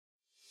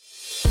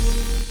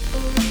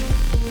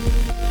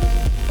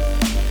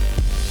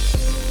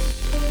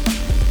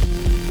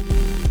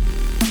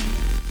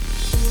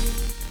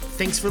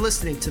Thanks for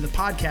listening to the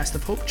podcast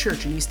of Hope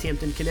Church in East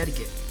Hampton,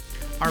 Connecticut.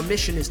 Our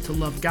mission is to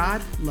love God,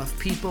 love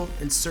people,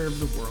 and serve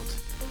the world.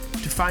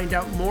 To find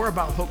out more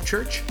about Hope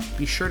Church,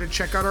 be sure to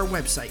check out our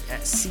website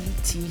at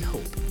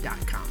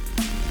cthope.com.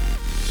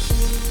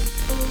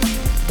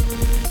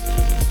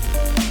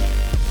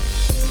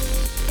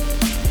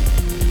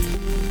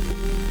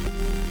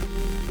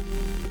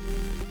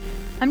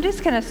 I'm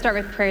just going to start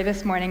with prayer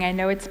this morning. I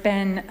know it's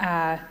been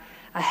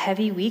a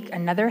heavy week,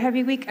 another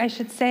heavy week, I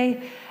should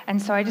say,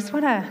 and so I just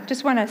want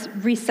to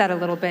reset a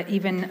little bit,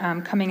 even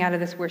coming out of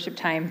this worship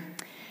time.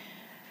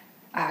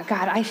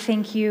 God, I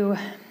thank you.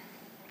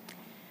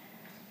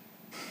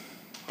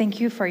 Thank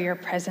you for your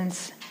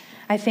presence.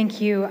 I thank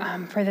you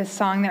for this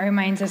song that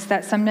reminds us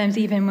that sometimes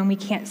even when we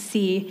can't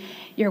see,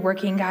 you're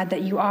working, God,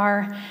 that you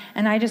are.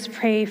 And I just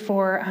pray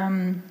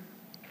for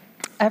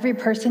every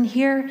person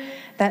here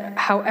that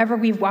however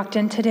we've walked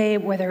in today,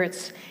 whether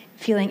it's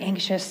feeling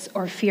anxious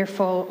or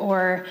fearful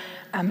or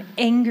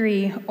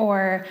angry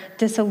or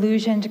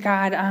disillusioned,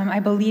 God, I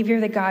believe you're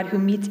the God who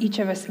meets each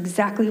of us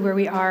exactly where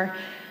we are.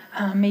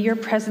 May your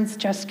presence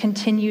just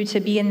continue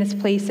to be in this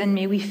place, and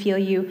may we feel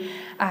you.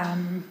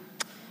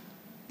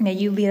 May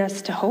you lead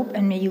us to hope,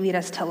 and may you lead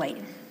us to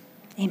light.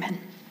 Amen.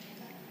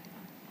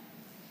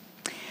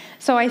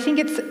 So I think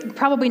it's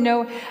probably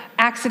no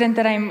accident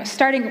that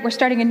we're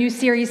starting a new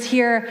series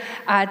here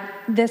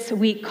this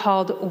week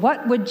called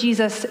What Would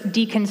Jesus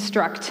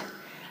Deconstruct?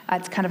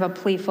 It's kind of a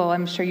playful,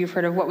 I'm sure you've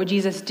heard of What Would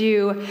Jesus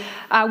Do?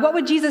 What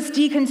would Jesus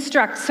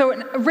deconstruct? So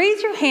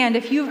raise your hand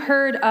if you've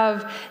heard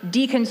of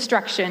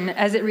deconstruction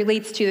as it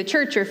relates to the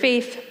church or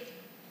faith.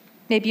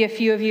 Maybe a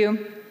few of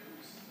you.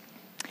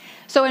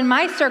 So in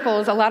my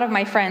circles, a lot of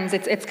my friends,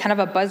 it's kind of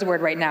a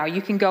buzzword right now.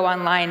 You can go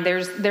online.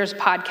 There's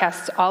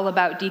podcasts all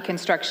about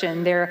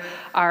deconstruction. There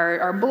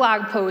are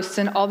blog posts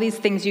and all these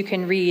things you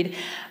can read.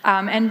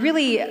 And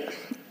really,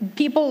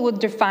 people will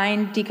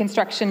define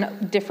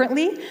deconstruction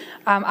differently.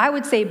 I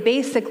would say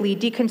basically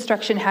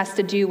deconstruction has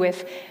to do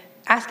with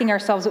asking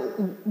ourselves,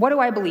 what do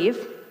I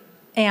believe?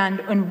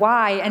 And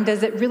why? And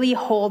does it really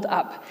hold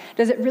up?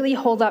 Does it really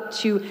hold up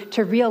to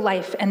real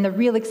life and the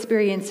real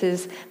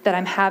experiences that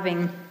I'm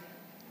having?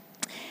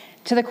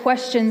 To the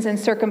questions and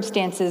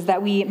circumstances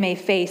that we may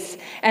face.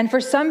 And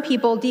for some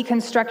people,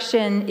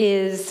 deconstruction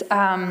is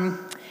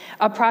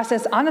a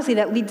process, honestly,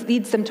 that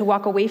leads them to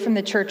walk away from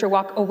the church or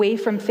walk away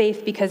from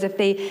faith, because if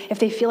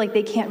they feel like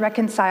they can't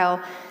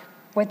reconcile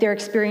what they're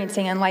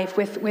experiencing in life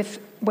with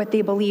what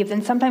they believe,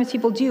 then sometimes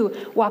people do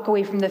walk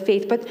away from the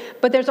faith.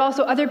 But there's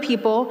also other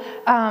people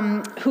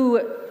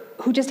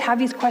who just have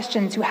these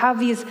questions, who have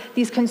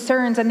these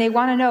concerns, and they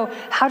want to know,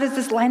 how does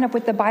this line up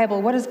with the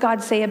Bible? What does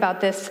God say about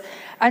this?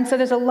 And so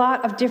there's a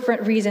lot of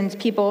different reasons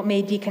people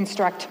may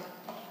deconstruct.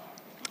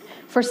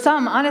 For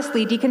some,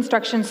 honestly,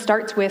 deconstruction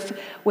starts with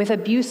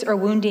abuse or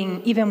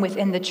wounding, even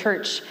within the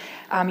church.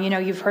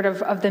 You've heard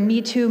of the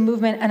Me Too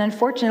movement, and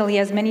unfortunately,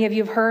 as many of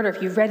you have heard or if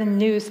you've read in the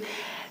news,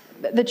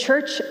 the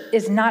church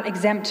is not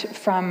exempt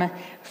from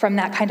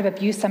that kind of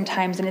abuse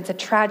sometimes, and it's a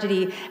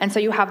tragedy. And so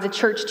you have the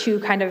church too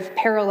kind of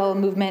parallel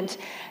movement,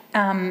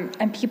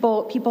 and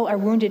people are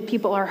wounded,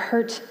 people are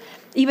hurt.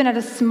 Even at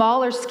a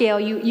smaller scale,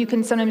 you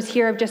can sometimes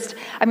hear of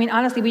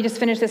honestly, we just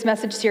finished this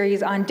message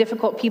series on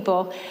difficult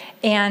people,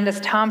 and as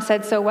Tom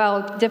said so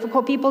well,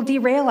 difficult people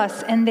derail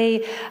us, and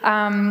they,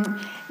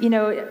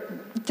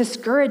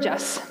 discourage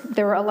us.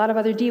 There were a lot of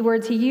other D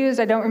words he used.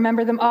 I don't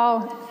remember them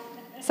all.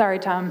 Sorry,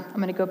 Tom. I'm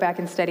going to go back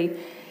and study.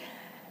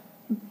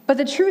 But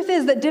the truth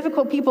is that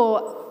difficult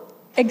people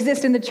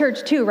exist in the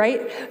church too,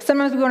 right?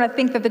 Sometimes we want to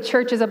think that the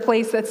church is a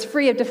place that's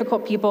free of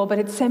difficult people, but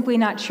it's simply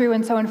not true.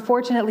 And so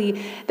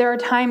unfortunately, there are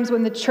times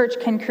when the church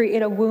can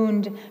create a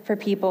wound for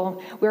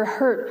people. We're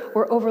hurt,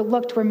 we're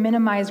overlooked, we're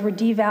minimized, we're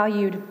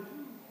devalued.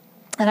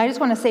 And I just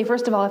want to say,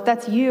 first of all, if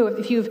that's you,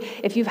 if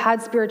you've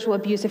had spiritual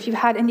abuse, if you've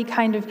had any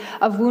kind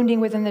of wounding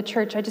within the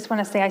church, I just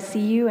want to say I see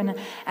you, and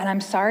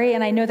I'm sorry,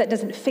 and I know that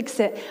doesn't fix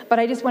it, but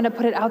I just want to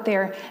put it out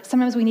there.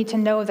 Sometimes we need to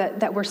know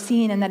that we're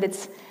seen, and that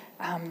it's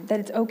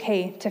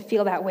okay to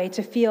feel that way,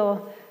 to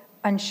feel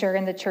unsure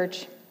in the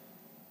church.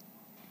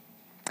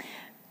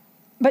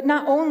 But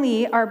not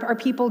only are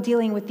people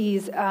dealing with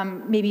these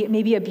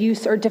maybe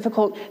abuse or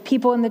difficult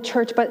people in the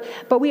church,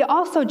 but we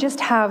also just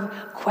have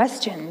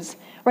questions,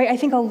 right? I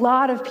think a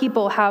lot of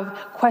people have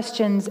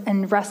questions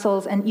and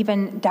wrestles and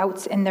even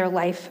doubts in their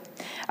life.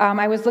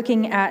 I was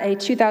looking at a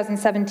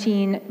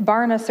 2017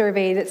 Barna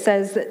survey that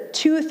says that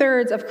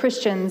 2/3 of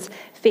Christians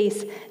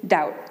face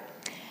doubt.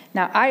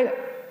 Now,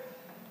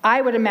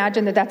 I would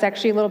imagine that that's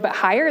actually a little bit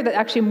higher, that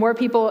actually more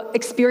people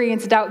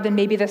experience doubt than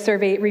maybe the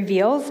survey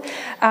reveals.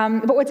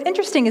 But what's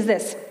interesting is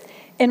this.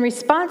 In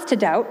response to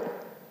doubt,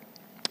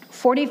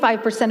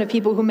 45% of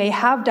people who may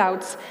have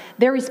doubts,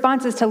 their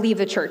response is to leave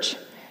the church.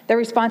 Their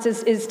response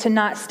is to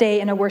not stay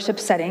in a worship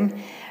setting.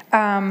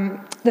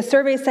 The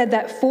survey said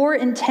that 4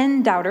 in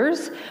 10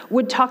 doubters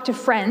would talk to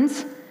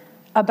friends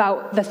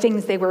about the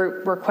things they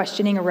were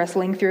questioning or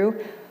wrestling through,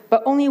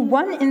 but only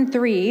 1 in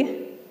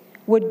 3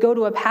 would go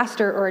to a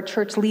pastor or a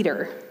church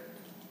leader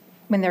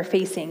when they're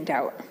facing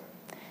doubt.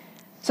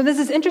 So this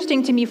is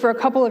interesting to me for a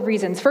couple of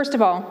reasons. First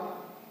of all,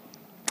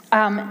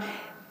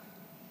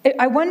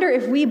 I wonder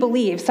if we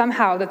believe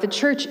somehow that the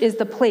church is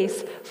the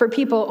place for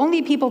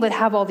only people that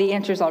have all the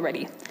answers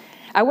already.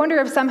 I wonder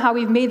if somehow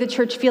we've made the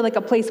church feel like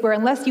a place where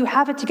unless you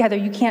have it together,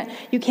 you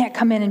can't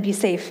come in and be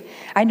safe.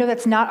 I know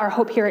that's not our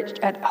hope here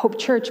at Hope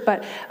Church,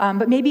 but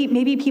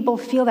maybe people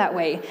feel that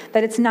way,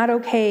 that it's not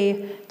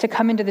okay to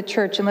come into the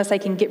church unless I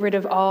can get rid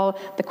of all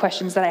the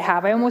questions that I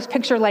have. I almost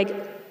picture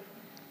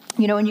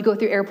when you go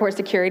through airport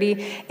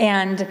security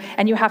and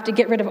you have to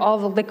get rid of all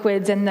the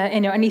liquids and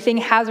anything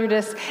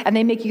hazardous, and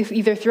they make you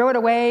either throw it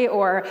away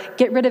or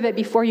get rid of it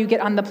before you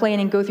get on the plane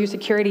and go through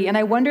security. And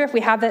I wonder if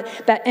we have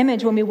that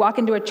image when we walk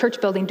into a church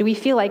building. Do we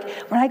feel like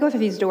when I go through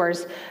these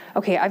doors,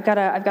 okay, I've got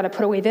to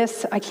put away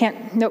this. I can't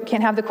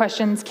have the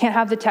questions, can't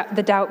have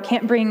the doubt,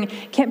 can't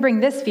bring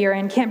this fear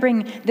in, can't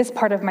bring this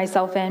part of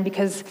myself in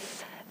because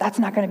that's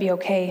not going to be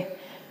okay.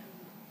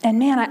 And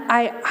man,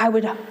 I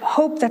would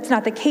hope that's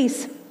not the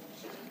case.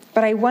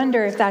 But I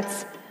wonder if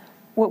that's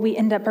what we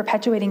end up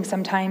perpetuating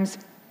sometimes.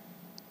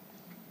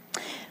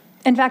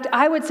 In fact,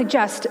 I would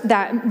suggest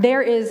that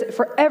there is,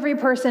 for every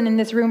person in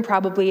this room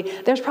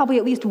there's probably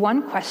at least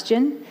one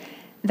question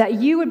that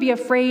you would be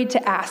afraid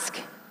to ask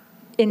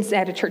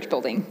inside a church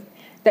building.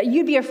 That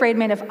you'd be afraid,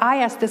 man, if I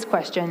ask this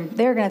question,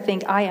 they're going to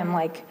think I am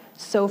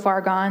so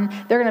far gone.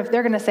 They're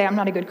going to say I'm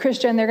not a good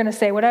Christian. They're going to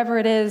say whatever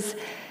it is.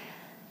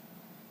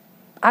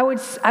 I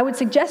would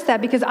suggest that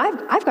because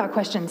I've got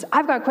questions.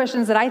 I've got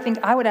questions that I think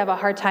I would have a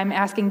hard time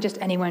asking just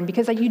anyone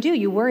because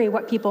you worry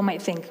what people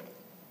might think,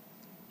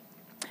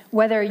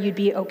 whether you'd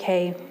be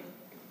okay.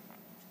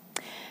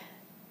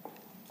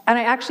 And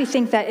I actually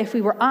think that if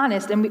we were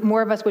honest and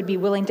more of us would be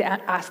willing to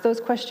ask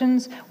those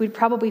questions, we'd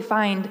probably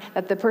find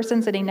that the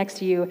person sitting next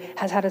to you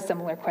has had a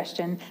similar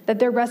question, that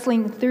they're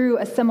wrestling through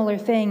a similar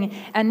thing.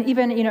 And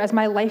even, as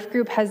my life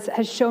group has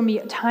shown me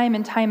time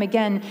and time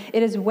again,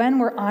 it is when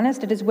we're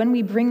honest, it is when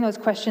we bring those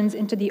questions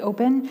into the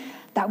open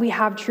that we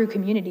have true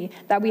community,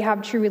 that we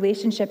have true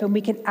relationship, and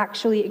we can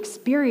actually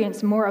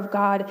experience more of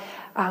God,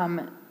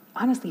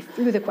 honestly,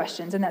 through the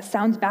questions. And that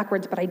sounds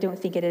backwards, but I don't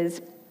think it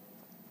is.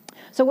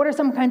 So what are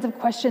some kinds of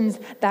questions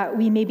that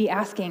we may be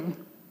asking?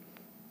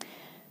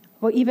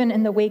 Well, even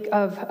in the wake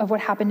of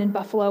what happened in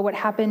Buffalo, what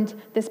happened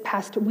this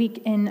past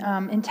week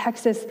in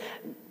Texas,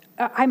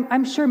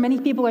 I'm sure many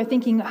people are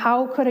thinking,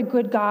 how could a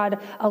good God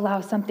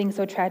allow something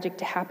so tragic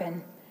to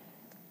happen?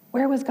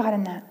 Where was God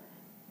in that?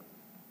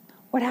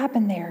 What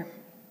happened there?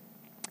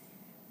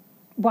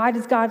 Why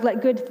does God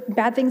let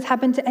bad things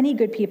happen to any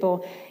good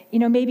people?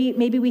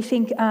 Maybe we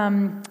think,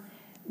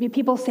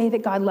 people say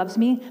that God loves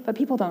me, but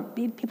people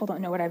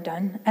don't know what I've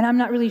done. And I'm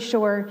not really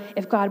sure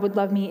if God would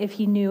love me if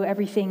he knew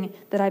everything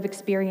that I've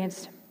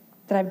experienced,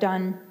 that I've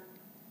done.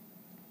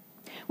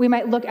 We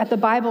might look at the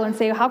Bible and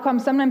say, how come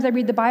sometimes I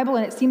read the Bible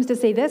and it seems to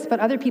say this, but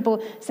other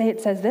people say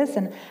it says this,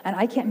 and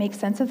I can't make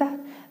sense of that?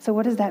 So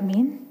what does that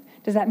mean?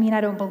 Does that mean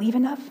I don't believe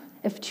enough?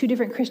 If two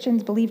different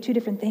Christians believe two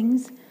different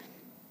things?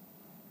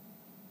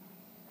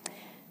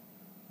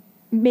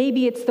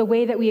 Maybe it's the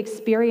way that we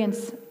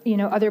experience,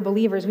 other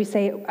believers. We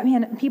say,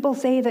 people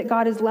say that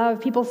God is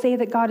love. People say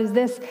that God is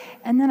this.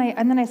 And then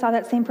I saw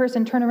that same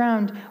person turn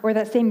around, or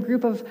that same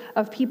group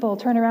of people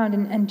turn around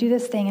and do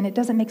this thing, and it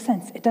doesn't make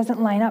sense. It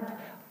doesn't line up.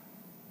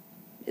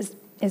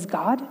 Is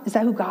God? Is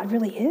that who God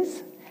really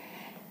is?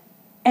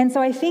 And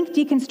so I think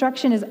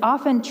deconstruction is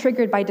often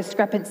triggered by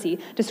discrepancy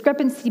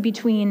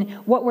between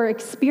what we're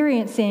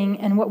experiencing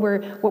and what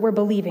we're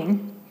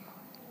believing.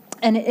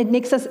 And it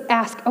makes us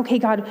ask, okay,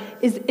 God,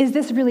 is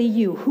this really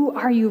you? Who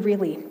are you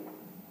really?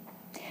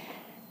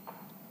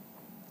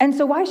 And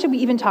so why should we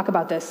even talk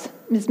about this?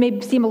 This may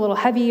seem a little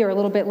heavy or a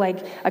little bit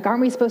like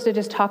aren't we supposed to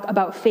just talk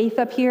about faith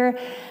up here?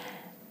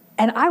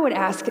 And I would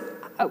ask,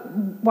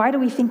 why do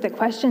we think that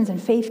questions and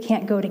faith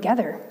can't go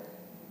together?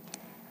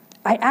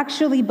 I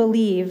actually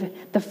believe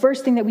the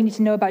first thing that we need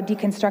to know about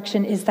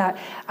deconstruction is that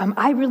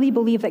I really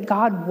believe that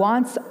God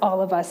wants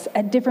all of us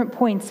at different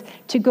points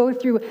to go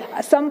through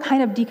some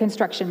kind of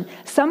deconstruction,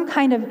 some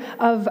kind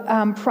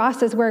of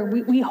process where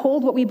we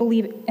hold what we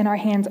believe in our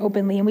hands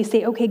openly and we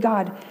say, okay,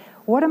 God,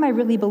 what am I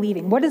really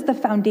believing? What is the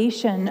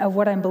foundation of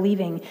what I'm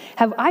believing?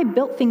 Have I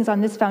built things on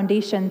this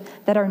foundation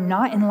that are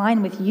not in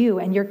line with you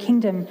and your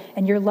kingdom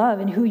and your love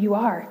and who you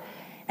are?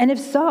 And if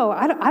so,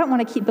 I don't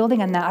want to keep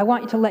building on that. I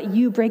want to let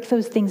you break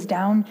those things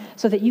down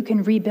so that you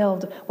can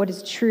rebuild what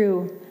is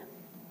true,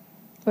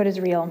 what is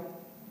real.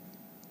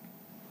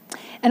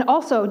 And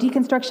also,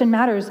 deconstruction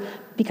matters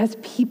because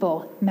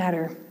people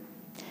matter.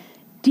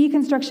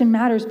 Deconstruction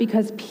matters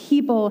because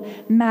people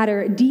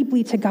matter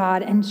deeply to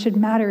God and should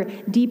matter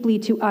deeply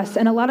to us.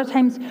 And a lot of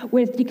times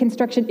with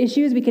deconstruction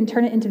issues, we can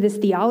turn it into this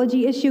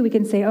theology issue. We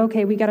can say,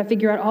 okay, we got to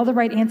figure out all the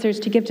right answers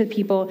to give to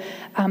people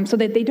so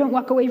that they don't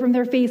walk away from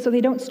their faith, so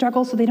they don't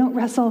struggle, so they don't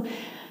wrestle.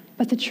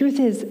 But the truth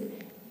is,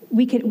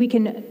 we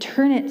can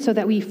turn it so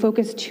that we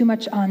focus too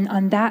much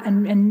on that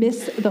and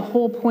miss the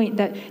whole point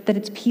that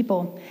it's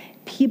people.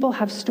 People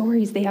have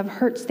stories, they have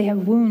hurts, they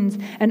have wounds.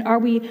 And are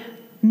we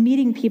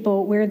meeting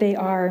people where they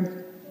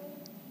are?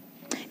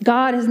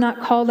 God has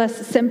not called us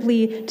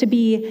simply to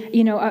be,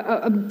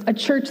 a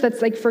church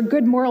that's like for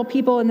good moral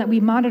people and that we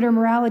monitor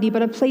morality,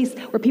 but a place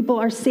where people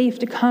are safe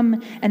to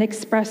come and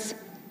express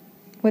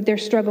what they're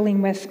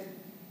struggling with.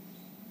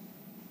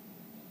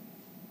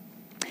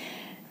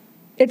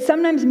 It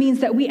sometimes means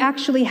that we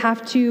actually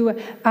have to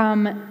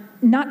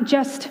not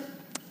just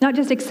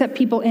accept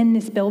people in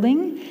this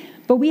building,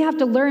 but we have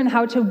to learn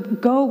how to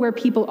go where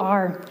people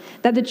are.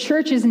 That the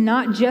church is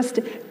not just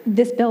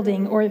this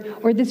building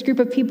or this group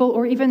of people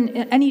or even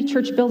any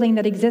church building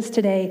that exists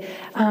today.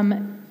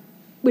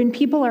 When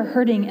people are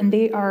hurting and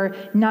they are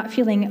not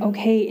feeling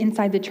okay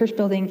inside the church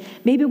building,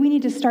 maybe we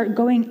need to start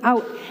going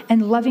out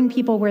and loving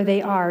people where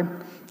they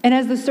are. And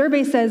as the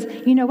survey says,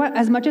 you know what?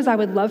 As much as I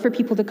would love for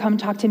people to come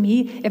talk to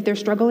me if they're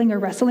struggling or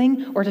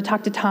wrestling, or to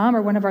talk to Tom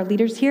or one of our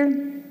leaders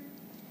here,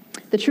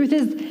 the truth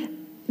is,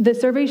 the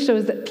survey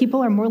shows that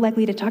people are more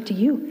likely to talk to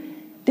you.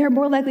 They're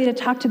more likely to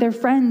talk to their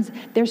friends,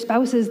 their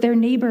spouses, their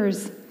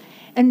neighbors.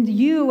 And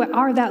you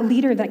are that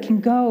leader that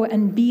can go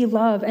and be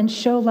love and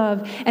show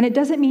love. And it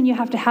doesn't mean you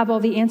have to have all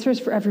the answers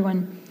for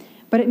everyone,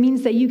 but it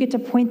means that you get to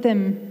point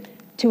them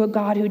to a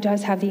God who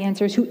does have the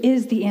answers, who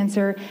is the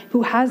answer,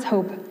 who has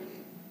hope.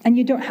 And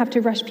you don't have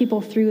to rush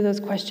people through those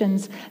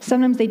questions.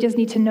 Sometimes they just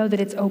need to know that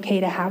it's okay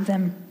to have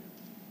them.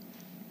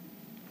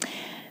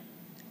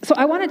 So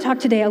I want to talk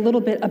today a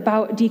little bit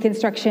about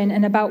deconstruction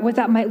and about what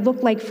that might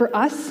look like for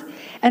us,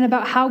 and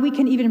about how we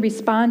can even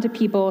respond to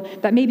people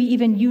that maybe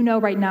even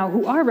right now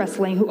who are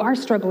wrestling, who are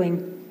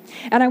struggling.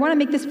 And I want to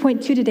make this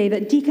point too today,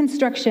 that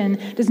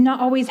deconstruction does not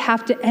always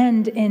have to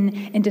end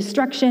in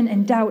destruction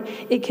and doubt.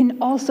 It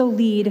can also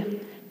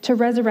lead to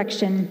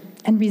resurrection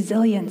and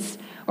resilience,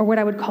 or what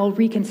I would call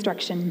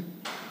reconstruction.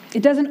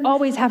 It doesn't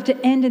always have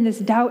to end in this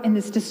doubt and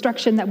this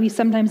destruction that we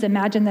sometimes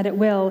imagine that it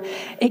will.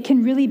 It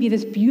can really be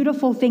this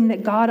beautiful thing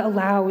that God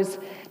allows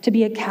to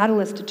be a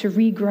catalyst to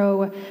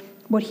regrow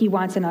what he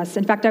wants in us.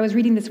 In fact, I was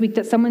reading this week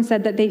that someone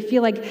said that they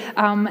feel like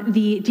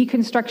the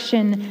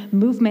deconstruction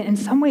movement in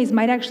some ways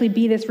might actually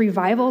be this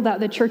revival that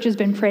the church has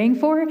been praying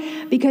for,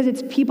 because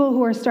it's people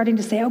who are starting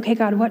to say, okay,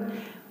 God,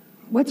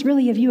 what's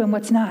really of you and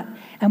what's not?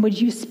 And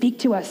would you speak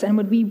to us? And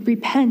would we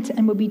repent?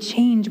 And would we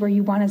change where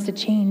you want us to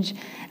change?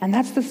 And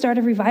that's the start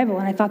of revival.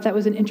 And I thought that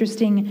was an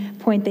interesting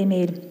point they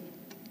made.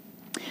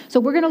 So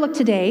we're going to look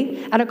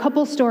today at a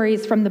couple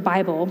stories from the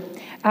Bible,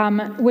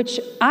 which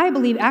I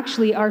believe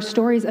actually are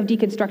stories of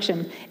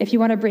deconstruction, if you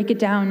want to break it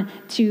down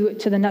to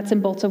the nuts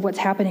and bolts of what's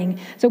happening.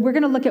 So we're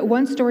going to look at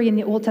one story in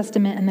the Old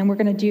Testament, and then we're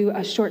going to do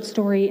a short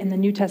story in the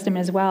New Testament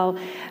as well.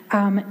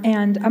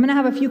 And I'm going to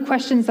have a few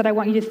questions that I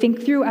want you to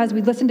think through as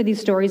we listen to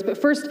these stories. But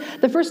first,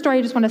 the first story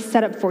I just want to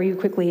set up for you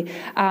quickly.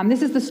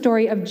 This is the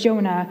story of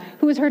Jonah.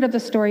 Who has heard of the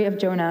story of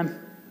Jonah?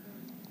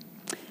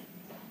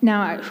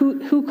 Now,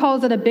 who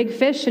calls it a big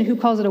fish and who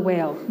calls it a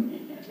whale?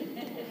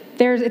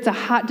 It's a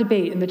hot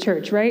debate in the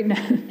church, right?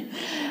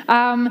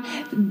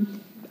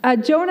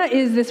 Jonah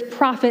is this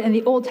prophet in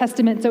the Old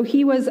Testament. So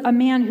he was a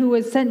man who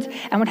was sent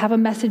and would have a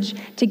message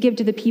to give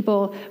to the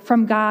people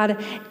from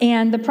God.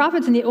 And the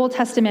prophets in the Old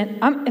Testament,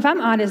 if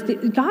I'm honest,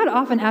 God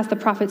often asked the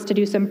prophets to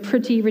do some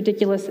pretty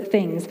ridiculous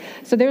things.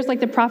 So there's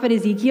like the prophet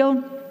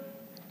Ezekiel.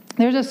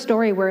 There's a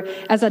story where,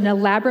 as an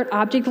elaborate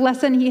object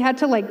lesson, he had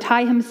to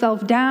tie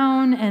himself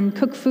down and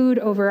cook food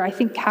over, I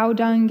think, cow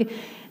dung.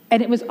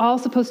 And it was all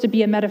supposed to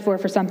be a metaphor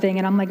for something.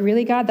 And I'm like,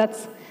 really, God?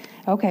 That's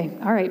okay.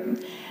 All right.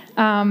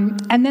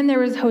 And then there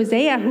was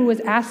Hosea, who was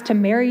asked to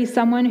marry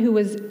someone who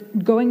was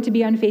going to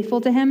be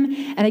unfaithful to him.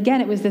 And again,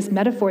 it was this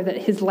metaphor that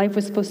his life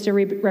was supposed to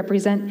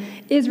represent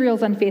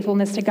Israel's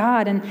unfaithfulness to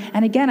God.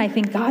 And again, I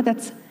think, God,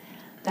 that's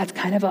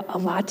kind of a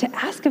lot to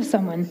ask of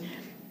someone.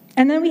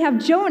 And then we have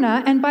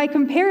Jonah, and by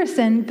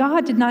comparison,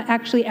 God did not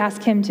actually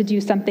ask him to do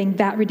something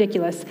that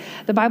ridiculous.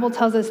 The Bible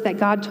tells us that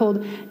God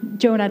told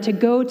Jonah to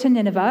go to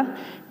Nineveh,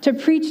 to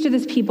preach to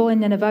this people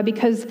in Nineveh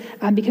because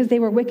they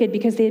were wicked,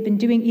 because they had been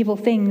doing evil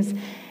things.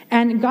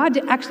 And God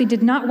actually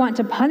did not want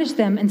to punish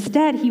them.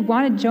 Instead, he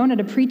wanted Jonah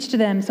to preach to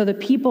them so the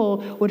people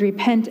would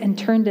repent and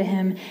turn to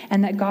him,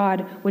 and that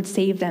God would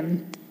save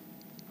them.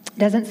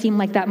 Doesn't seem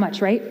like that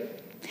much, right?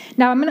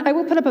 Now, I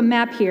will put up a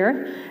map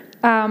here.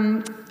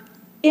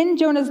 In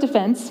Jonah's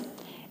defense,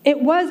 it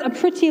was a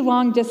pretty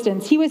long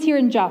distance. He was here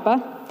in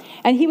Joppa,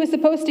 and he was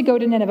supposed to go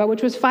to Nineveh,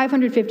 which was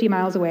 550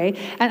 miles away.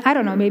 And I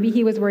don't know, maybe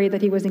he was worried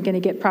that he wasn't going to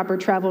get proper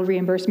travel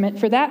reimbursement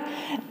for that.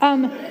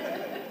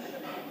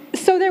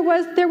 So there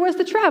was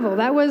the travel.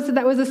 That was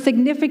a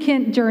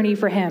significant journey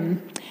for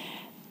him.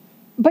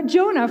 But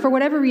Jonah, for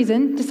whatever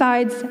reason,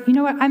 decides, you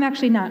know what, I'm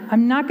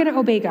not going to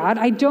obey God.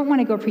 I don't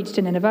want to go preach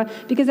to Nineveh,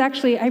 because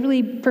actually I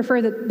really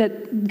prefer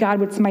that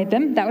God would smite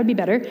them. That would be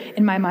better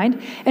in my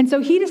mind. And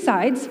so he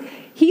decides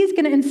he's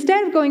going to,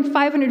 instead of going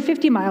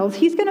 550 miles,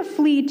 he's going to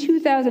flee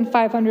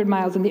 2,500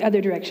 miles in the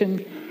other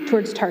direction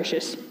towards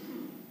Tarshish.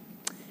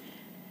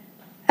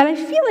 And I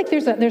feel like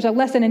there's a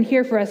lesson in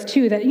here for us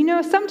too, that,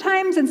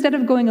 sometimes instead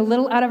of going a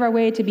little out of our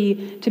way to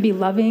be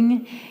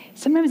loving,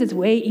 sometimes it's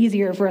way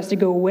easier for us to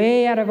go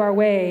way out of our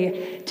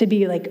way to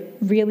be like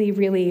really,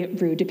 really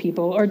rude to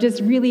people, or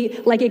just really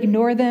like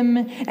ignore them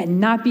and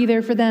not be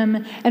there for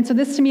them. And so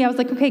this to me, I was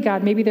like, okay,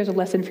 God, maybe there's a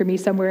lesson for me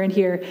somewhere in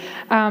here.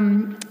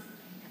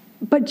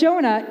 But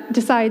Jonah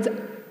decides,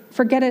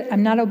 forget it,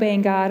 I'm not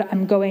obeying God,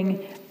 I'm going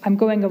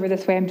over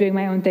this way, I'm doing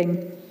my own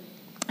thing.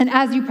 And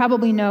as you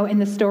probably know in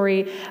the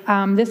story,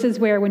 this is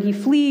where when he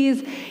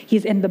flees,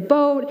 he's in the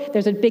boat,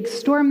 there's a big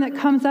storm that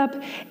comes up,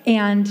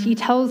 and he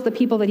tells the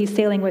people that he's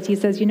sailing with, he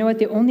says, you know what,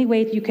 the only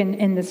way you can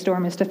end this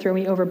storm is to throw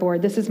me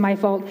overboard. This is my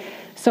fault.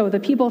 So the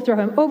people throw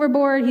him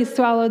overboard. He's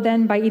swallowed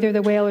then by either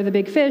the whale or the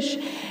big fish,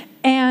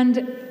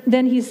 and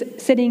then he's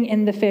sitting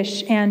in the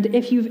fish. And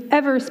if you've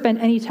ever spent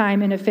any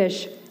time in a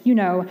fish, you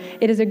know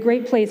it is a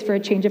great place for a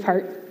change of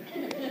heart.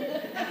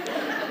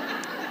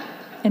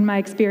 In my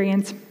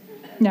experience.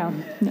 No,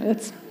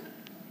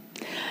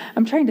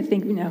 I'm trying to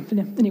think,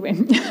 anyway.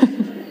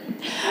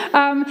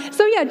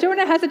 So yeah,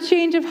 Jonah has a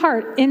change of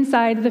heart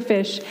inside the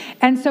fish.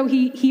 And so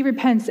he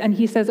repents and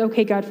he says,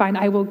 okay, God, fine,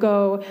 I will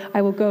go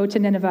to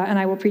Nineveh and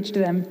I will preach to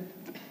them.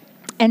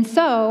 And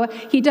so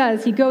he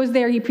does. He goes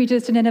there, he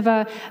preaches to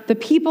Nineveh. The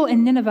people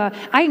in Nineveh,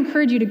 I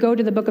encourage you to go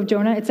to the book of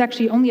Jonah. It's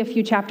actually only a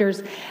few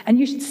chapters, and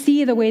you should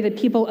see the way the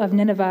people of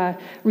Nineveh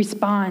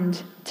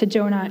respond to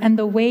Jonah and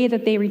the way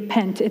that they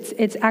repent.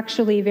 It's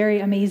actually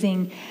very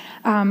amazing.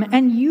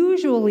 And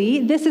usually,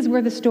 this is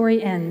where the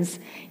story ends.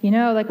 You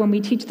know, like when we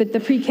teach the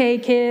pre-K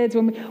kids,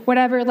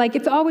 whatever, like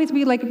it's always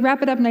we like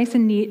wrap it up nice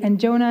and neat, and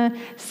Jonah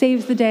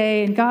saves the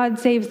day, and God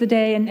saves the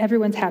day, and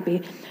everyone's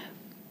happy.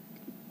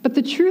 But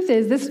the truth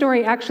is, this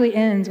story actually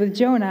ends with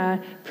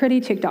Jonah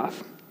pretty ticked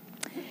off.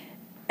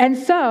 And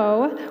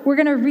so, we're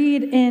going to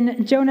read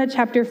in Jonah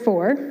chapter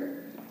 4.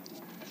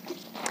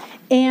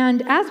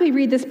 And as we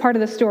read this part of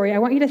the story, I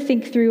want you to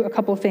think through a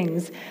couple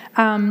things.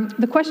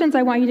 The questions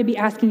I want you to be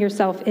asking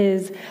yourself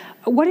is,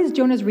 what is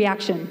Jonah's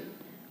reaction?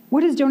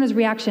 What is Jonah's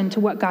reaction to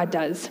what God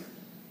does?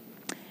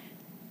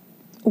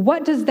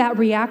 What does that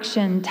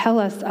reaction tell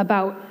us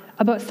about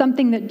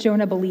something that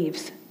Jonah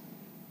believes?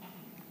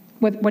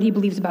 What he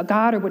believes about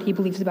God or what he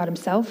believes about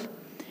himself?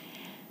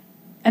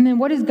 And then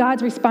what is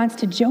God's response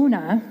to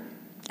Jonah?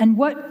 And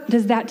what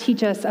does that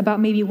teach us about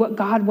maybe what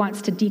God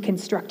wants to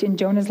deconstruct in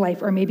Jonah's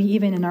life or maybe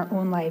even in our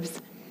own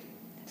lives?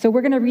 So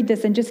we're going to read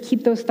this and just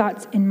keep those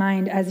thoughts in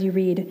mind as you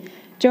read.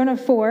 Jonah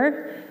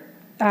 4,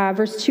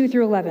 verse 2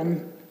 through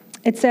 11.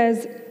 It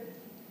says,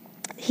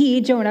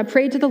 he, Jonah,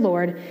 prayed to the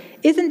Lord,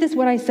 "Isn't this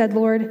what I said,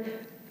 Lord,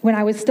 when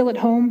I was still at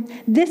home?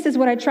 This is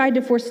what I tried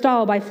to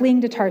forestall by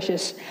fleeing to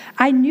Tarshish.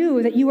 I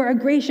knew that you are a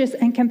gracious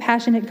and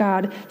compassionate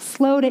God,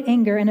 slow to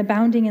anger and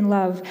abounding in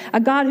love, a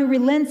God who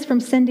relents from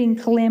sending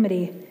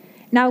calamity.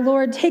 Now,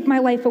 Lord, take my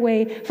life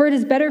away, for it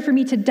is better for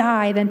me to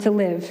die than to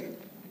live."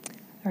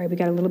 All right, we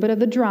got a little bit of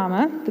the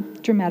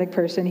dramatic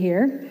person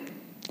here.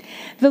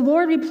 The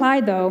Lord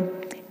replied, though,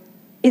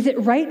 "Is it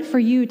right for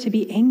you to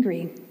be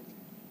angry?"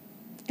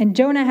 And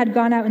Jonah had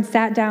gone out and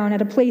sat down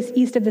at a place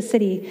east of the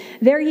city.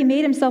 There he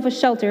made himself a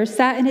shelter,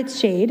 sat in its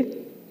shade,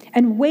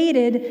 and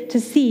waited to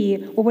see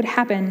what would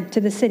happen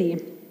to the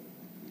city.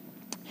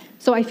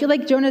 So I feel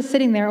like Jonah's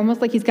sitting there almost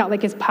like he's got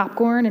like his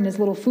popcorn and his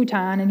little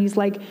futon, and he's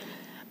like,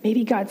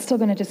 maybe God's still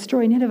going to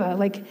destroy Nineveh.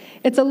 Like,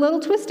 it's a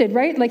little twisted,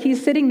 right? Like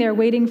he's sitting there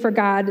waiting for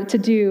God to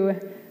do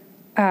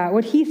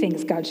what he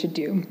thinks God should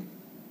do.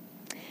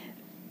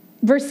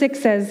 Verse 6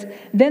 says,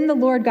 "Then the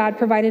Lord God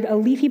provided a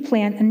leafy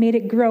plant and made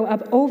it grow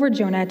up over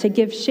Jonah to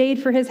give shade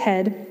for his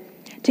head,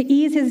 to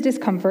ease his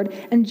discomfort,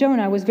 and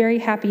Jonah was very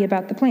happy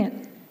about the plant.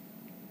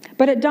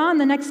 But at dawn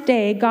the next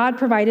day, God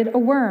provided a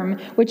worm,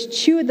 which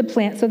chewed the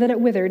plant so that it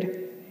withered.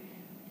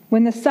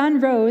 When the sun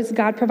rose,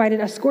 God provided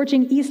a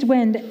scorching east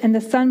wind, and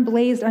the sun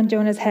blazed on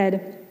Jonah's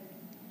head.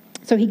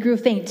 So he grew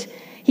faint.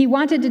 He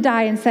wanted to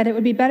die and said, 'It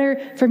would be better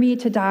for me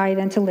to die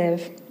than to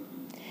live.'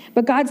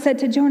 But God said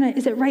to Jonah,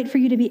 'Is it right for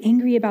you to be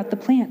angry about the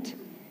plant?'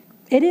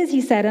 'It is,' he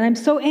said, 'and I'm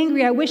so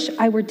angry I wish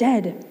I were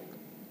dead.'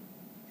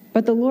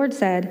 But the Lord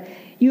said,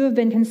 'You have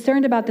been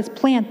concerned about this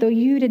plant, though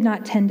you did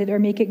not tend it or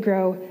make it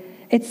grow.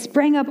 It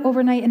sprang up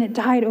overnight and it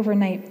died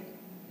overnight.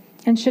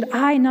 And should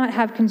I not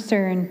have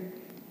concern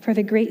for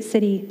the great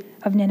city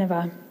of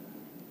Nineveh?'"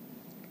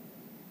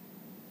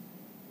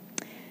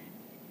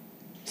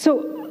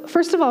 So,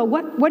 first of all,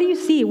 what do you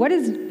see? What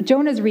is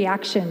Jonah's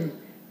reaction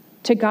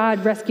to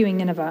God rescuing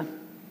Nineveh?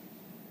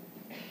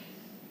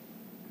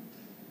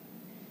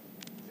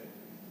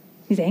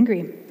 He's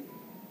angry.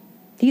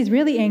 He's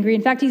really angry.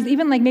 In fact, he's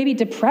even like maybe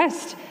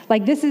depressed.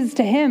 Like this is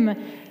to him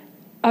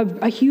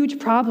a huge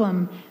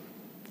problem.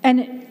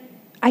 And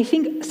I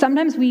think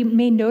sometimes we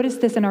may notice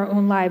this in our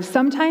own lives.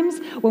 Sometimes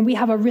when we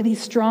have a really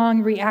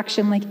strong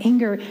reaction like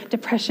anger,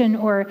 depression,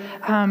 or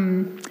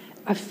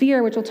a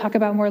fear, which we'll talk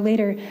about more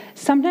later,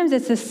 sometimes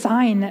it's a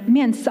sign that,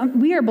 man,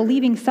 we are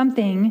believing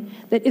something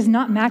that is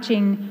not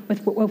matching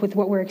with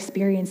what we're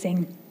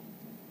experiencing.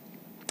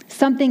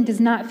 Something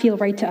does not feel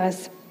right to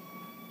us.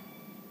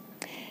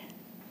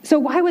 So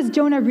why was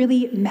Jonah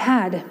really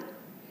mad?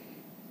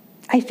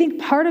 I think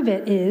part of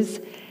it is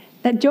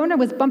That Jonah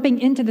was bumping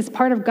into this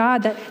part of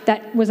God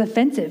that was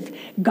offensive.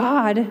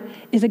 God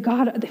is a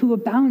God who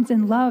abounds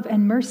in love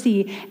and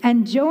mercy.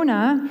 And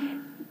Jonah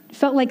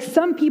felt like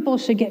some people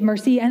should get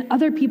mercy and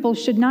other people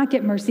should not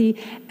get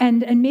mercy.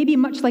 And maybe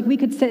much like we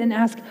could sit and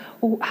ask,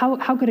 well,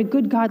 how could a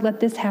good God let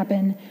this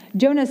happen?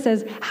 Jonah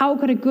says, how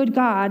could a good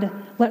God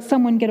let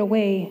someone get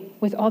away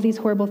with all these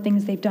horrible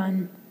things they've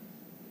done?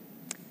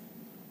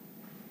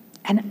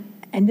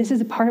 And this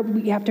is a part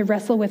we have to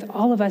wrestle with,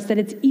 all of us, that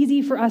it's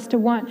easy for us to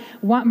want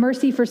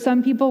mercy for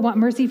some people, want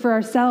mercy for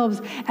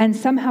ourselves, and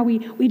somehow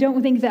we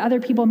don't think that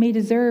other people may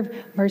deserve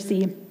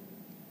mercy.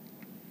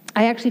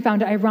 I actually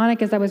found it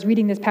ironic as I was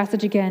reading this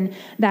passage again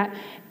that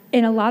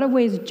in a lot of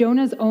ways,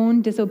 Jonah's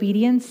own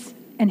disobedience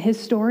and his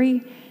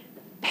story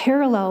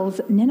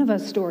parallels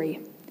Nineveh's story.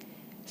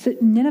 So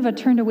Nineveh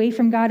turned away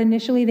from God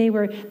initially. They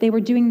were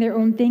doing their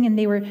own thing and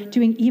they were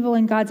doing evil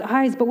in God's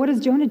eyes. But what does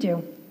Jonah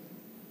do?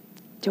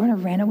 Jonah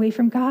ran away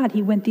from God.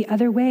 He went the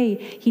other way.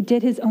 He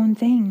did his own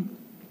thing.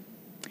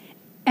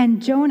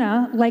 And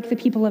Jonah, like the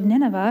people of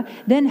Nineveh,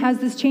 then has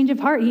this change of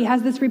heart. He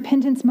has this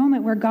repentance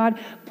moment where God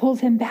pulls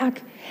him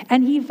back,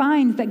 and he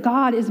finds that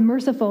God is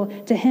merciful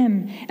to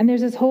him. And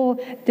there's this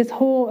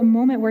whole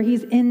moment where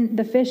he's in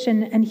the fish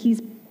and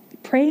he's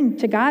praying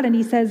to God, and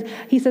he says,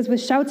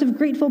 with shouts of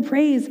grateful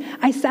praise,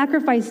 I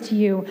sacrifice to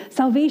you.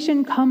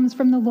 Salvation comes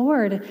from the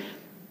Lord.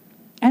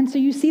 And so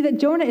you see that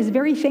Jonah is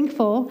very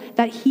thankful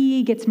that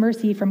he gets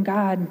mercy from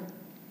God.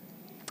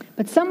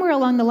 But somewhere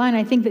along the line,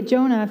 I think that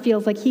Jonah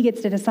feels like he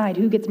gets to decide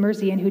who gets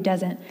mercy and who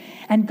doesn't.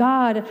 And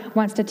God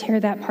wants to tear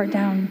that part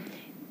down.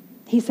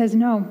 He says,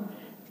 no,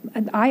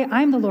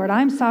 I'm the Lord.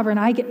 I'm sovereign.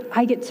 I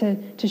get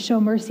to show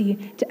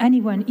mercy to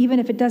anyone, even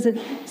if it doesn't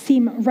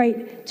seem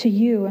right to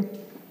you.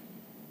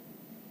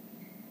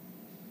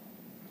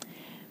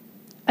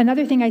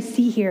 Another thing I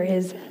see here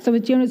is, so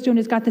with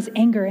Jonah's got this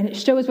anger, and it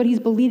shows what he's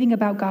believing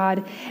about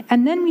God.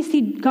 And then we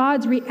see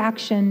God's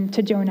reaction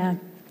to Jonah.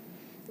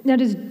 Now,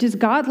 does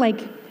God,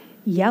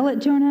 yell at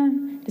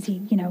Jonah? Does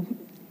he,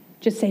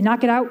 just say,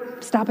 knock it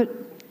out, stop it?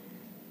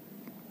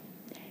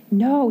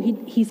 No,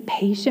 he's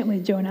patient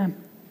with Jonah.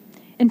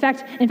 In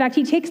fact,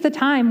 he takes the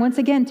time, once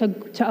again,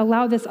 to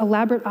allow this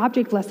elaborate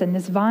object lesson.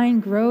 This vine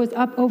grows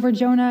up over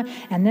Jonah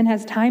and then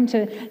has time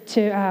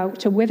to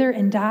wither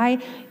and die.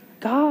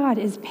 God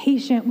is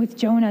patient with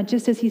Jonah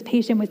just as he's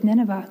patient with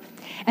Nineveh.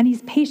 And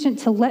he's patient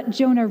to let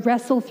Jonah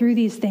wrestle through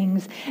these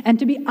things. And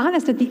to be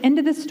honest, at the end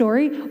of the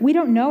story, we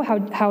don't know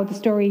how the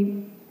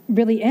story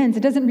really ends.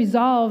 It doesn't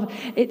resolve.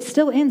 It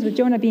still ends with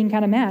Jonah being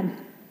kind of mad.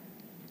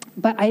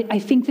 But I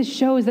think this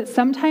shows that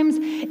sometimes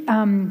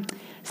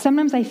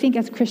I think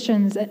as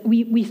Christians,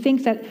 we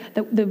think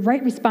that the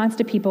right response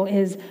to people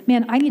is,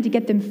 man, I need to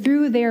get them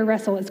through their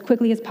wrestle as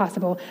quickly as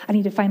possible. I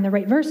need to find the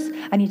right verse.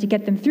 I need to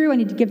get them through. I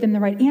need to give them the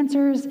right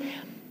answers.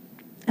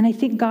 And I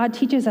think God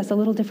teaches us a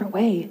little different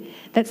way,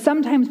 that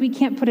sometimes we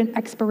can't put an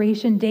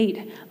expiration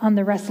date on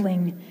the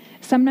wrestling.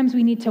 Sometimes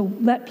we need to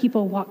let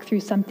people walk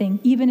through something,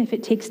 even if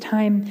it takes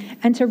time,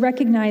 and to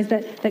recognize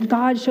that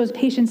God shows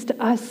patience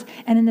to us,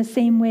 and in the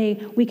same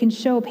way, we can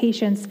show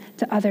patience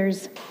to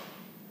others.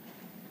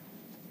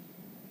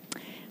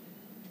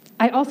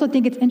 I also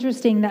think it's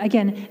interesting that,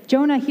 again,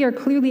 Jonah here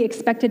clearly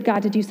expected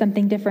God to do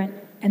something different,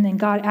 and then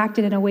God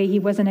acted in a way he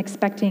wasn't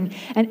expecting.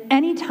 And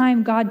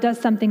anytime God does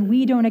something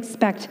we don't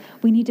expect,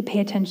 we need to pay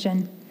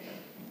attention.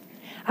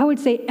 I would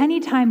say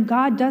anytime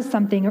God does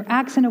something or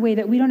acts in a way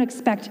that we don't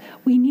expect,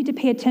 we need to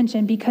pay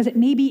attention, because it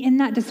may be in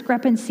that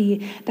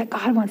discrepancy that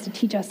God wants to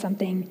teach us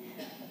something,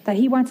 that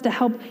he wants to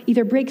help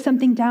either break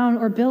something down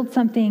or build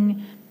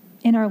something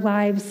in our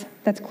lives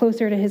that's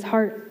closer to his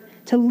heart,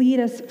 to lead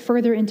us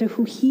further into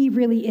who he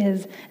really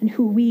is and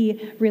who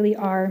we really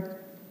are.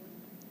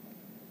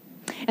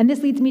 And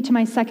this leads me to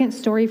my second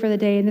story for the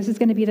day, and this is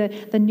going to be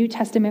the New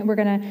Testament. We're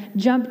going to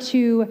jump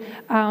to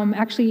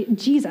actually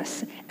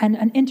Jesus and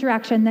an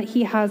interaction that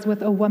he has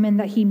with a woman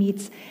that he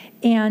meets.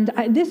 And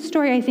this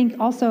story, I think,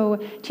 also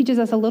teaches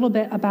us a little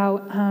bit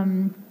about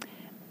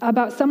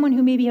someone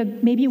who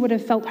maybe would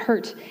have felt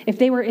hurt. If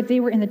they were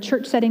in the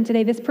church setting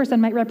today, this person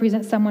might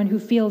represent someone who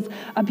feels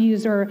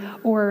abused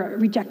or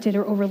rejected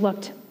or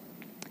overlooked.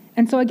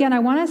 And so again, I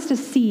want us to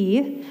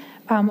see,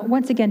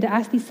 once again, to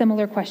ask these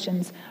similar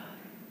questions.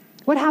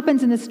 What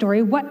happens in this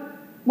story?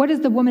 What is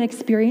the woman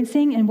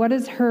experiencing, and what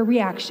is her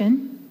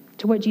reaction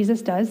to what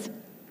Jesus does?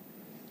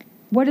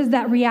 What does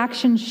that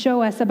reaction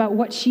show us about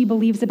what she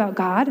believes about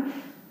God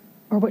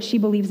or what she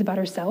believes about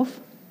herself?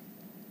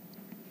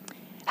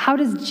 How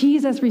does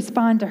Jesus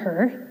respond to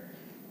her?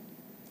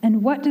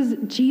 And what does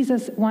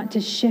Jesus want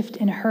to shift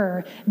in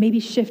her, maybe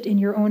shift in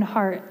your own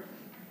heart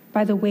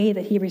by the way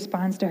that he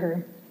responds to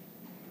her?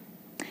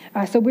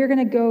 So we're going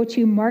to go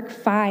to Mark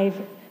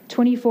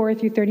 5:24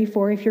 through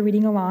 34 if you're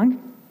reading along.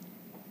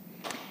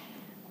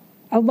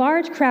 A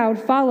large crowd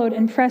followed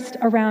and pressed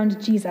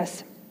around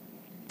Jesus.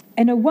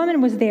 And a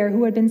woman was there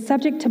who had been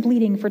subject to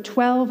bleeding for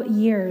 12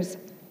 years.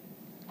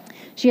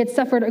 She had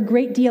suffered a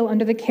great deal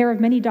under the care of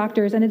many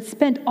doctors and had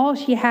spent all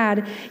she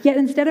had, yet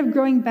instead of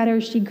growing better,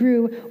 she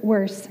grew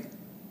worse.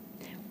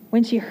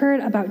 When she heard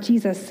about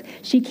Jesus,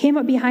 she came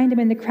up behind him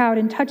in the crowd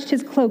and touched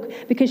his cloak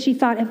because she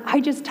thought, if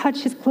I just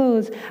touch his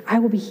clothes, I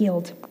will be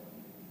healed.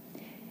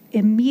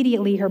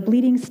 Immediately, her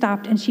bleeding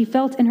stopped, and she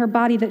felt in her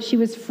body that she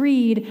was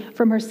freed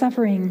from her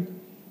suffering.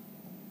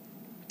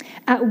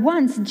 At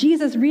once,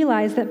 Jesus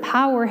realized that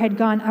power had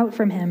gone out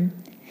from him.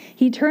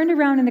 He turned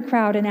around in the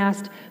crowd and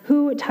asked,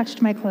 "Who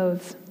touched my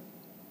clothes?"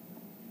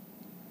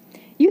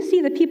 "You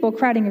see the people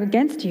crowding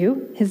against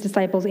you," his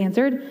disciples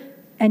answered,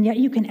 "and yet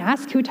you can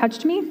ask, 'Who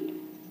touched me?'"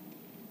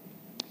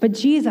 But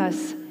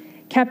Jesus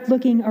kept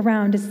looking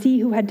around to see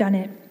who had done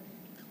it.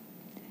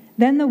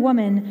 Then the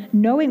woman,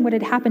 knowing what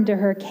had happened to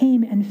her,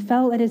 came and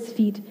fell at his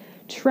feet,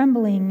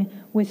 trembling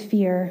with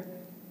fear.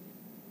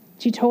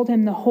 She told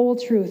him the whole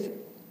truth.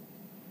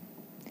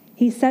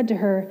 He said to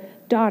her,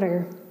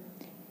 "Daughter,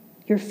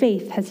 your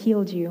faith has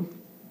healed you.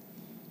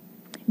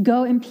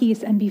 Go in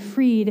peace and be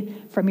freed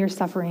from your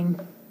suffering."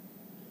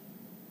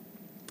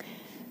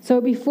 So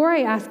before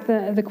I ask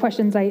the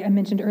questions I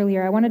mentioned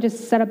earlier, I want to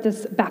just set up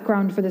this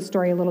background for this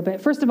story a little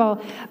bit. First of all,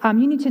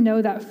 you need to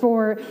know that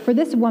for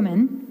this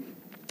woman,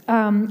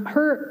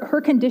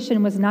 her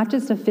condition was not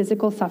just a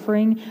physical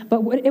suffering,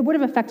 but it would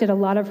have affected a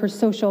lot of her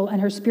social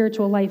and her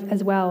spiritual life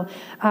as well.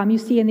 You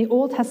see, in the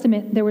Old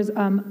Testament, there was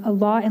a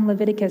law in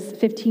Leviticus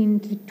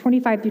 15,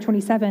 25 through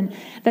 27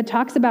 that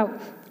talks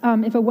about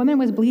if a woman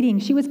was bleeding,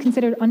 she was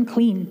considered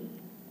unclean.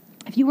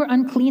 If you were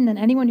unclean, then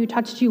anyone who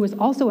touched you was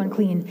also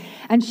unclean.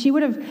 And she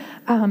would have,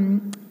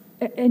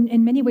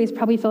 in many ways,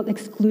 probably felt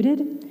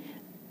excluded,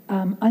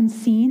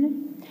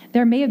 unseen.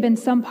 There may have been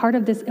some part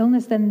of this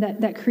illness then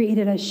that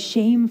created a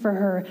shame for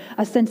her,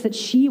 a sense that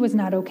she was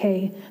not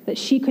okay, that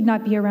she could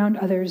not be around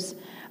others,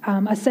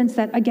 a sense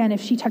that, again, if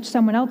she touched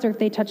someone else or if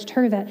they touched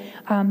her,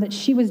 that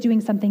she was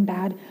doing something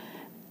bad.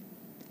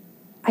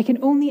 I can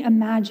only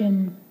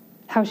imagine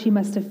how she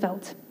must have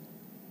felt.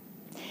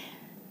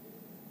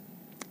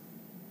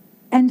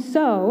 And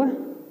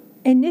so,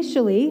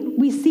 initially,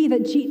 we see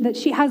that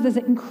she has this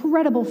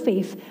incredible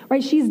faith,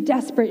 right? She's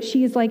desperate.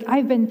 She is like,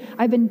 I've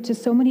been to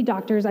so many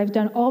doctors. I've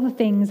done all the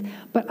things,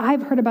 but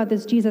I've heard about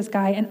this Jesus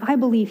guy, and I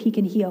believe he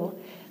can heal.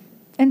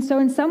 And so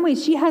in some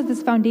ways, she has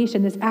this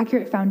foundation, this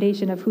accurate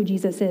foundation of who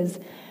Jesus is.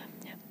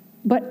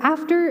 But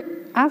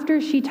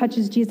after she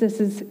touches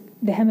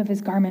the hem of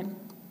his garment,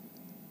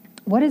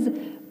 what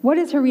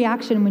is her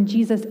reaction when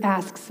Jesus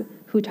asks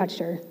who touched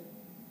her?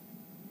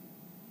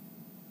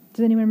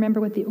 Does anyone remember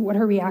what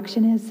her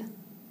reaction is?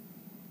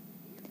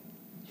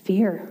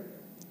 Fear.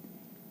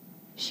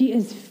 She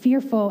is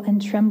fearful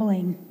and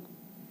trembling.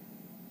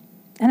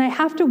 And I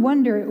have to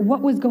wonder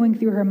what was going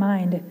through her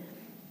mind.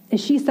 Is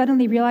she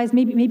suddenly realized,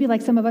 maybe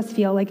like some of us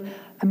feel like,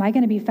 am I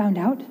going to be found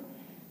out?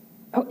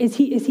 Oh, is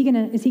he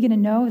gonna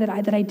know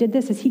that I did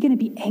this? Is he going to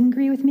be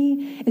angry with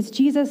me? Is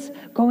Jesus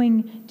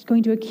going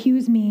to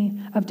accuse me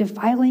of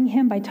defiling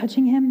him by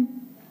touching him?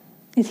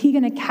 Is he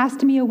going to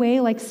cast me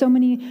away like so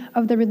many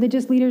of the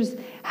religious leaders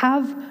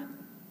have?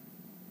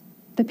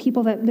 The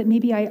people that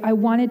maybe I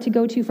wanted to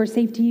go to for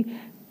safety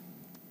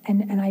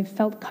and I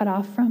felt cut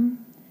off from?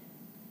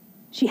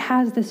 She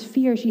has this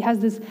fear. She has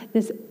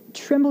this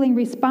trembling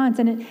response,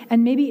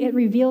 and maybe it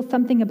reveals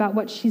something about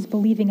what she's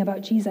believing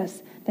about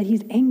Jesus, that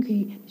he's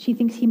angry. She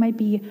thinks he might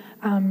be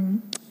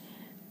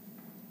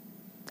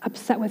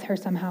upset with her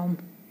somehow.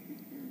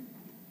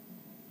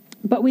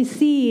 But we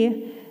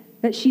see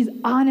that she's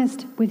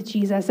honest with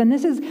Jesus. And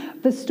this is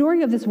the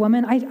story of this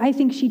woman. I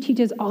think she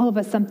teaches all of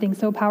us something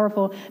so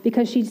powerful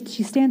because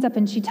she stands up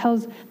and she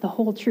tells the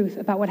whole truth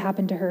about what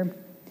happened to her.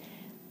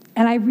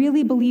 And I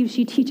really believe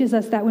she teaches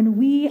us that when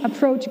we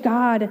approach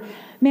God,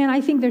 man, I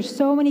think there's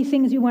so many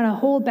things we want to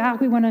hold back.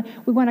 We want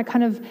to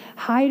kind of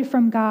hide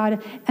from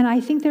God. And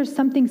I think there's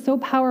something so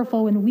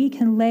powerful when we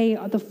can lay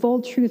the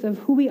full truth of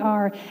who we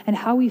are and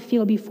how we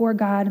feel before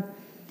God.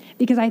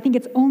 Because I think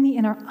it's only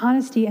in our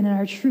honesty and in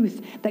our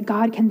truth that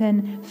God can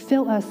then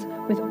fill us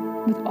with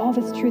all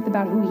this truth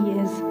about who he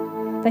is.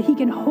 That he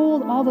can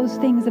hold all those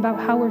things about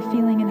how we're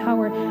feeling and how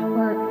what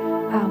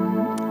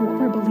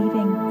we're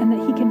believing, and that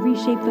he can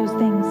reshape those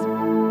things.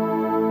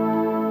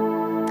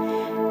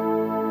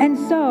 And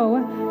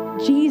so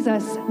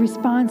Jesus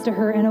responds to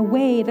her in a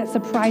way that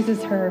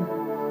surprises her.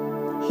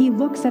 He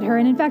looks at her,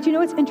 and in fact, you know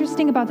what's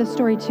interesting about this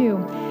story too,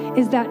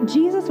 is that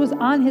Jesus was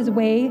on his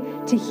way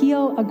to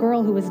heal a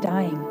girl who was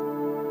dying.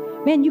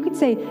 Man, you could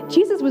say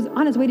Jesus was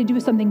on his way to do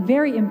something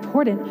very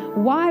important.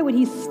 Why would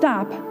he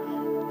stop?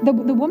 The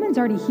woman's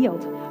already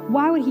healed.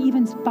 Why would he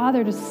even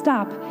bother to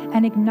stop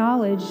and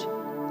acknowledge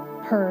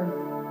her?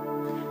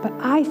 But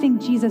I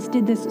think Jesus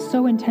did this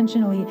so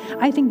intentionally.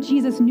 I think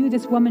Jesus knew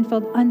this woman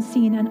felt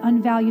unseen and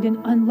unvalued and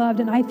unloved.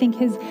 And I think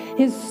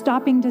his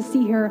stopping to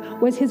see her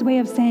was his way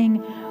of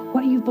saying,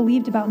 what you've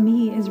believed about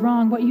me is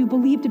wrong. What you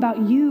believed about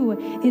you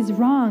is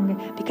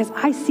wrong, because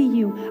I see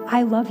you,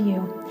 I love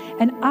you,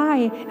 and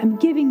I am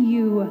giving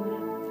you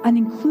an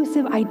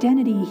inclusive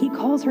identity. He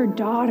calls her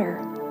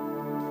daughter.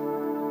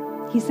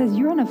 He says,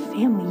 you're in a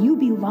family, you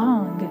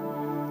belong,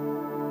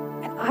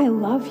 and I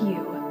love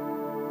you.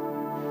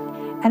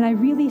 And I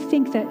really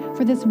think that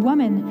for this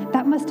woman,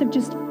 that must have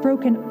just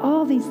broken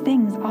all these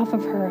things off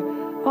of her.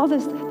 All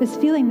this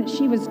feeling that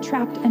she was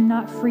trapped and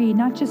not free,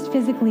 not just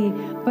physically,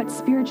 but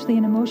spiritually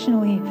and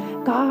emotionally.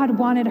 God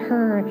wanted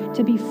her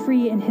to be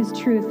free in his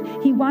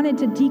truth. He wanted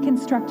to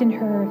deconstruct in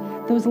her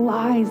those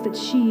lies that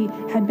she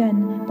had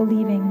been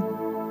believing.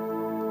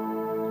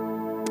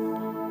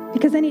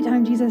 Because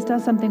anytime Jesus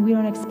does something we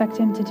don't expect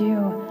him to do,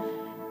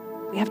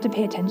 we have to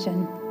pay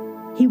attention.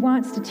 He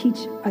wants to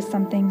teach us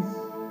something.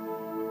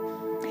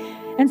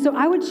 And so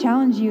I would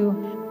challenge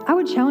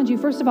you,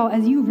 first of all,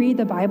 as you read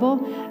the Bible,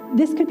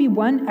 this could be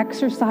one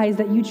exercise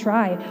that you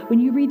try. When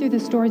you read through the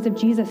stories of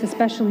Jesus,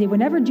 especially,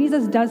 whenever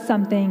Jesus does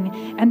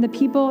something and the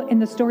people in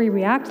the story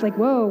react like,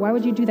 whoa, why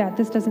would you do that?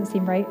 This doesn't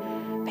seem right.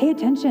 Pay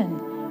attention.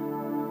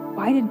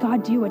 Why did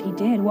God do what he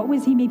did? What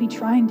was he maybe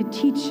trying to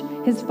teach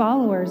his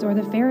followers or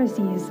the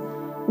Pharisees?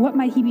 What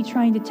might he be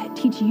trying to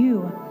teach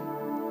you?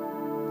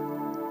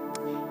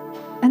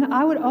 And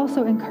I would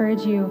also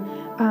encourage you,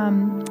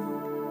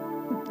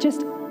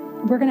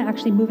 we're going to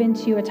actually move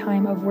into a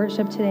time of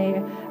worship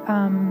today.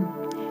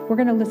 We're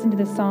going to listen to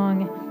this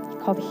song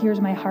called Here's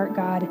My Heart,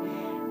 God.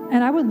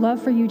 And I would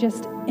love for you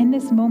just in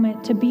this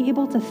moment to be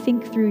able to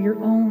think through your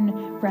own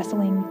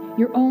wrestling,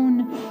 your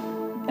own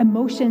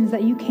emotions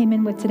that you came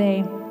in with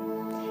today.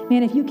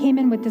 Man, if you came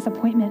in with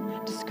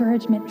disappointment,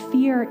 discouragement,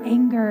 fear,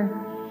 anger,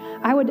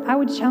 I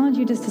would challenge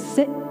you just to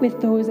sit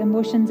with those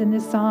emotions in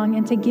this song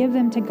and to give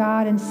them to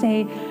God and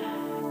say,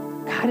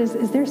 God,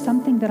 is there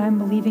something that I'm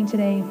believing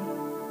today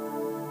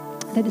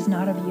that is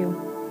not of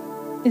you?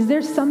 Is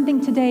there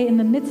something today in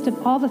the midst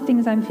of all the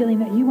things I'm feeling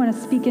that you want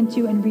to speak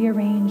into and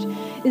rearrange?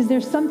 Is there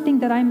something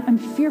that I'm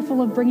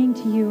fearful of bringing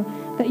to you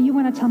that you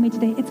want to tell me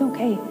today? It's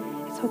okay.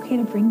 It's okay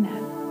to bring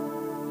that.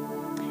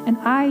 And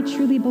I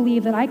truly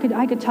believe that I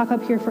could talk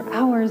up here for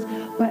hours,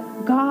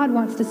 but God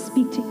wants to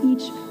speak to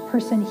each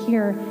person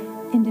here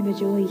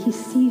individually. He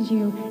sees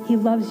you. He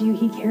loves you.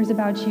 He cares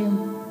about you.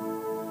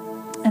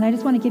 And I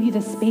just want to give you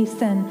the space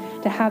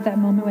then to have that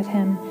moment with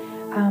him.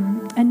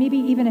 And maybe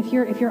even if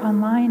you're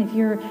online, if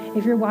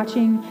you're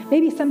watching,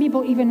 maybe some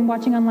people even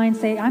watching online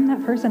say, I'm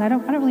that person. I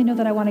don't really know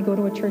that I want to go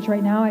to a church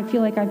right now. I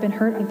feel like I've been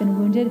hurt. I've been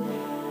wounded.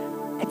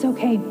 It's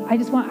okay. I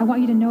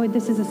want you to know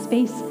this is a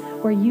space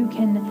where you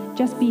can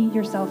just be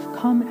yourself.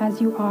 Come as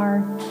you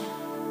are.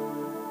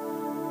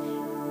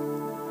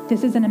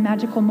 This isn't a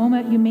magical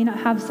moment. You may not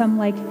have some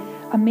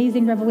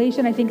amazing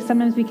revelation. I think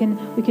sometimes we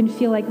can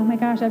feel like, oh my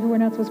gosh,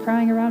 everyone else was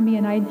crying around me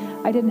and I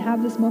didn't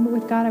have this moment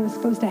with God I was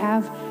supposed to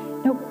have.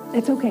 Nope,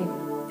 it's okay.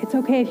 It's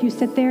okay if you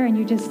sit there and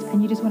you just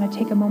want to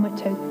take a moment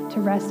to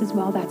rest as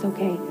well. That's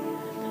okay.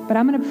 But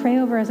I'm going to pray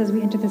over us as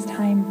we enter this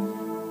time.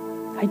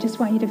 I just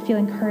want you to feel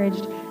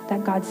encouraged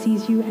that God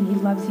sees you and he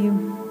loves you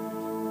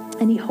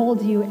and he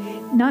holds you,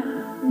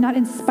 not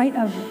in spite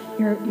of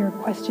your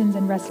questions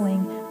and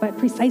wrestling, but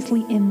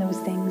precisely in those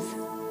things.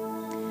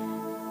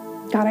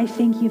 God, I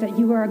thank you that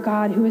you are a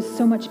God who is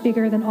so much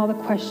bigger than all the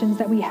questions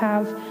that we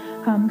have.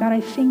 God, I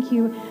thank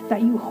you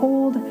that you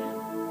hold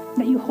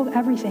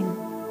everything,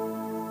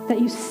 that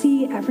you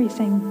see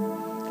everything.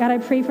 God, I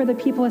pray for the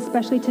people,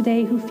 especially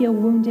today, who feel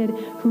wounded,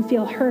 who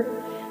feel hurt,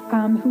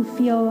 who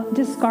feel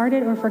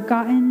discarded or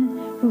forgotten,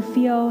 who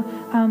feel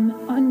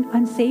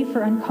unsafe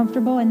or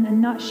uncomfortable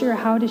and not sure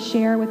how to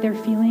share what they're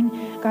feeling.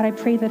 God, I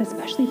pray that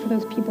especially for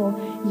those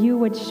people, you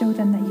would show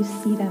them that you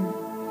see them,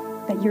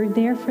 that you're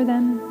there for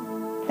them,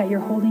 that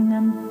you're holding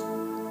them,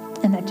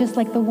 and that just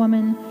like the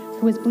woman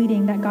who was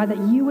bleeding, that God, that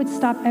you would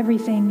stop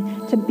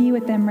everything to be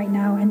with them right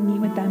now and meet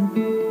with them.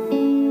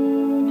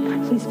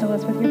 God, please fill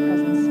us with your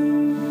presence.